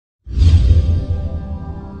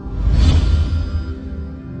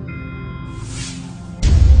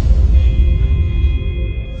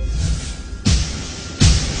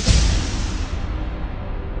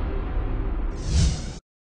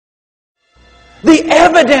The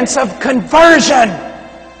evidence of conversion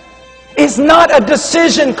is not a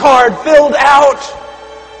decision card filled out.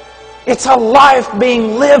 It's a life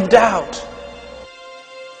being lived out.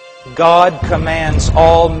 God commands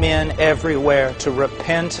all men everywhere to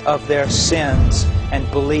repent of their sins and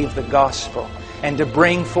believe the gospel, and to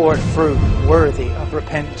bring forth fruit worthy of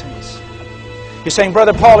repentance. You're saying,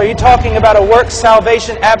 Brother Paul, are you talking about a work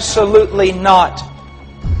salvation? Absolutely not.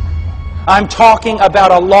 I'm talking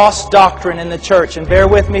about a lost doctrine in the church. And bear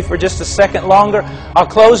with me for just a second longer. I'll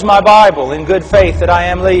close my Bible in good faith that I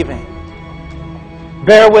am leaving.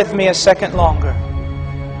 Bear with me a second longer.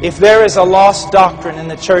 If there is a lost doctrine in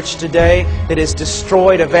the church today that has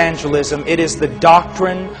destroyed evangelism, it is the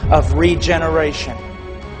doctrine of regeneration.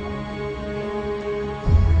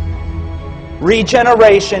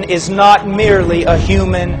 Regeneration is not merely a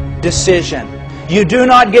human decision. You do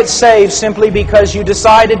not get saved simply because you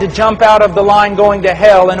decided to jump out of the line going to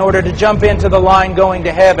hell in order to jump into the line going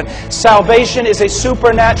to heaven. Salvation is a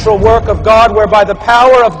supernatural work of God whereby the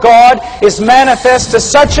power of God is manifest to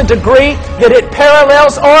such a degree that it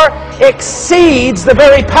parallels or exceeds the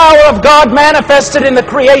very power of God manifested in the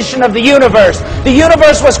creation of the universe. The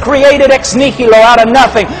universe was created ex nihilo, out of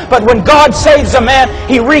nothing. But when God saves a man,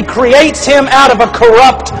 He recreates him out of a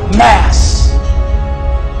corrupt mass.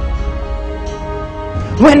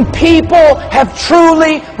 When people have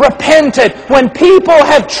truly repented, when people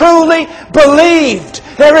have truly believed,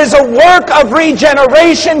 there is a work of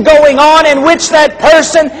regeneration going on in which that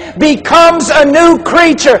person becomes a new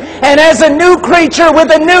creature. And as a new creature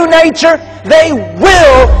with a new nature, they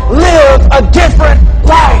will live a different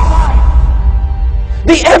life.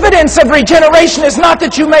 The evidence of regeneration is not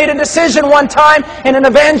that you made a decision one time in an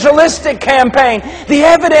evangelistic campaign. The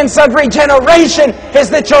evidence of regeneration is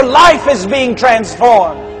that your life is being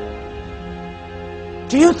transformed.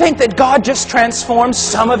 Do you think that God just transforms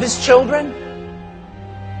some of His children?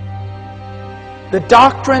 The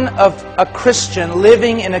doctrine of a Christian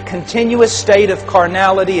living in a continuous state of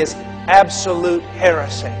carnality is absolute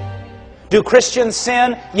heresy. Do Christians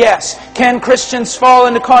sin? Yes. Can Christians fall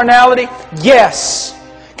into carnality? Yes.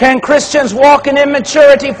 Can Christians walk in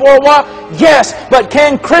immaturity for a while? Yes. But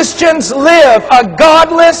can Christians live a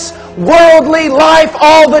godless, worldly life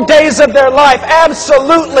all the days of their life?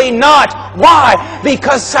 Absolutely not. Why?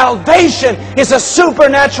 Because salvation is a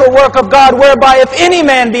supernatural work of God whereby if any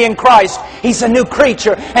man be in Christ, he's a new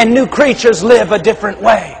creature, and new creatures live a different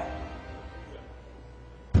way.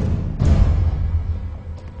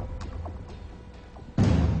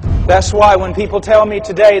 That's why when people tell me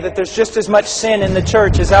today that there's just as much sin in the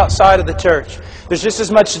church as outside of the church, there's just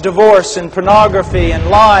as much divorce and pornography and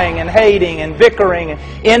lying and hating and bickering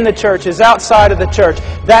in the church as outside of the church,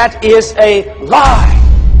 that is a lie.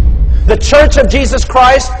 The Church of Jesus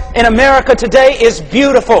Christ in America today is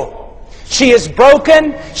beautiful. She is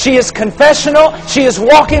broken, she is confessional, she is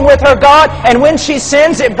walking with her God, and when she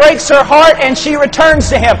sins, it breaks her heart and she returns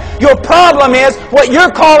to Him. Your problem is, what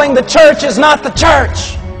you're calling the church is not the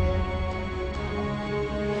church.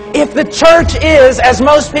 If the church is, as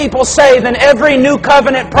most people say, then every new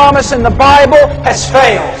covenant promise in the Bible has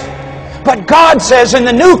failed. But God says in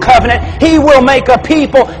the new covenant, He will make a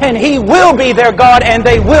people, and He will be their God, and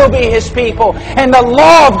they will be His people. And the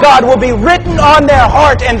law of God will be written on their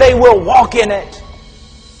heart, and they will walk in it.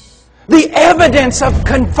 The evidence of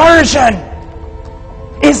conversion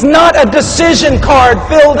is not a decision card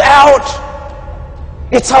filled out.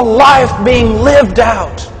 It's a life being lived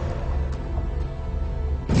out.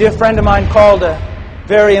 A dear friend of mine called a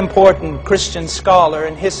very important Christian scholar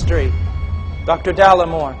in history, Dr.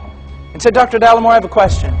 Dallimore, and said, Dr. Dallimore, I have a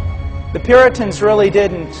question. The Puritans really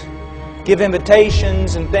didn't give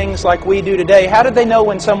invitations and things like we do today. How did they know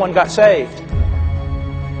when someone got saved?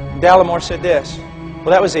 And Dallimore said this,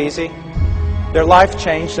 well, that was easy. Their life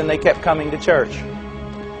changed and they kept coming to church.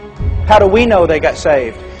 How do we know they got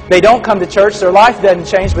saved? They don't come to church, their life doesn't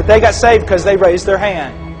change, but they got saved because they raised their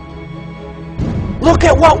hand. Look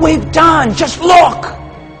at what we've done. Just look.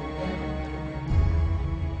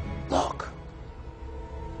 Look.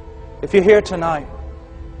 If you're here tonight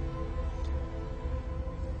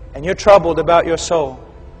and you're troubled about your soul,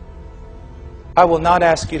 I will not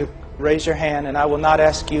ask you to raise your hand and I will not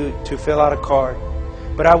ask you to fill out a card.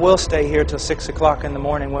 But I will stay here till 6 o'clock in the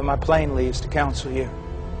morning when my plane leaves to counsel you.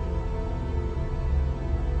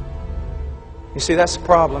 You see, that's the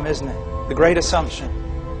problem, isn't it? The great assumption.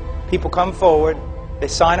 People come forward, they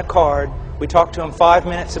sign a card, we talk to them 5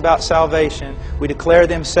 minutes about salvation, we declare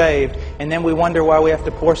them saved, and then we wonder why we have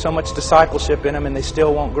to pour so much discipleship in them and they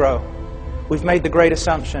still won't grow. We've made the great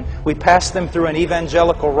assumption. We pass them through an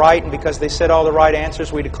evangelical rite, and because they said all the right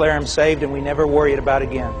answers, we declare them saved and we never worry about it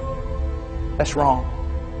again. That's wrong.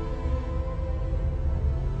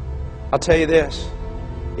 I'll tell you this.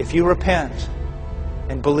 If you repent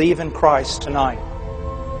and believe in Christ tonight,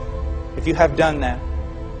 if you have done that,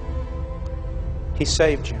 He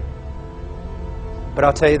saved you. But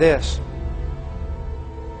I'll tell you this.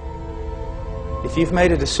 If you've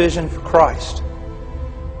made a decision for Christ,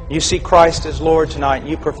 you see Christ as Lord tonight, and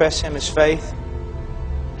you profess Him as faith,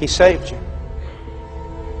 He saved you.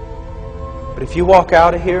 But if you walk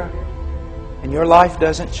out of here and your life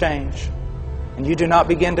doesn't change, and you do not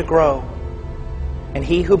begin to grow, and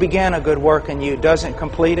He who began a good work in you doesn't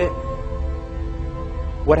complete it,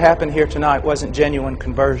 what happened here tonight wasn't genuine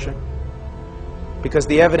conversion. Because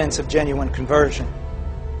the evidence of genuine conversion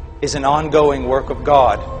is an ongoing work of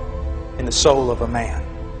God in the soul of a man.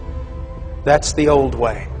 That's the old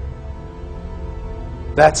way.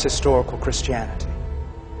 That's historical Christianity.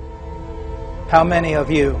 How many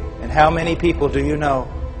of you and how many people do you know?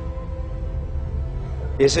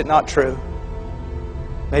 Is it not true?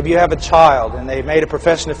 Maybe you have a child and they made a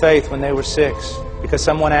profession of faith when they were 6 because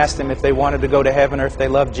someone asked them if they wanted to go to heaven or if they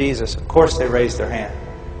loved Jesus. Of course they raised their hand.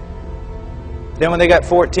 Then when they got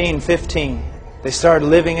 14, 15, they started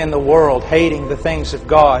living in the world, hating the things of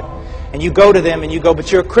God. And you go to them and you go,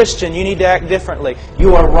 but you're a Christian, you need to act differently.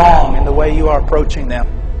 You are wrong in the way you are approaching them.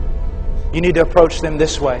 You need to approach them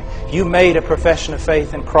this way. You made a profession of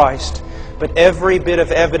faith in Christ, but every bit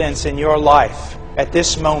of evidence in your life at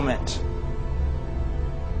this moment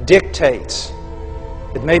dictates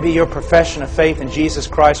that maybe your profession of faith in Jesus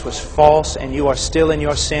Christ was false and you are still in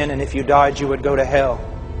your sin, and if you died you would go to hell.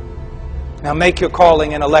 Now make your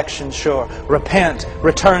calling and election sure. Repent,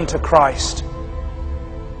 return to Christ.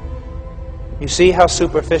 You see how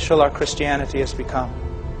superficial our Christianity has become?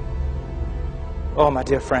 Oh, my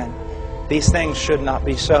dear friend, these things should not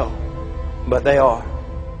be so, but they are.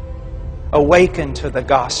 Awaken to the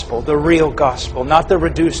gospel, the real gospel, not the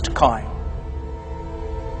reduced kind.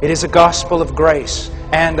 It is a gospel of grace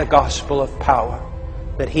and a gospel of power,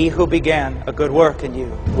 that He who began a good work in you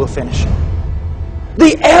will finish it.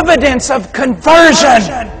 The evidence of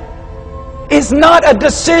conversion is not a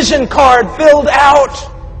decision card filled out.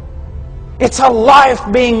 It's a life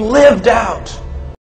being lived out.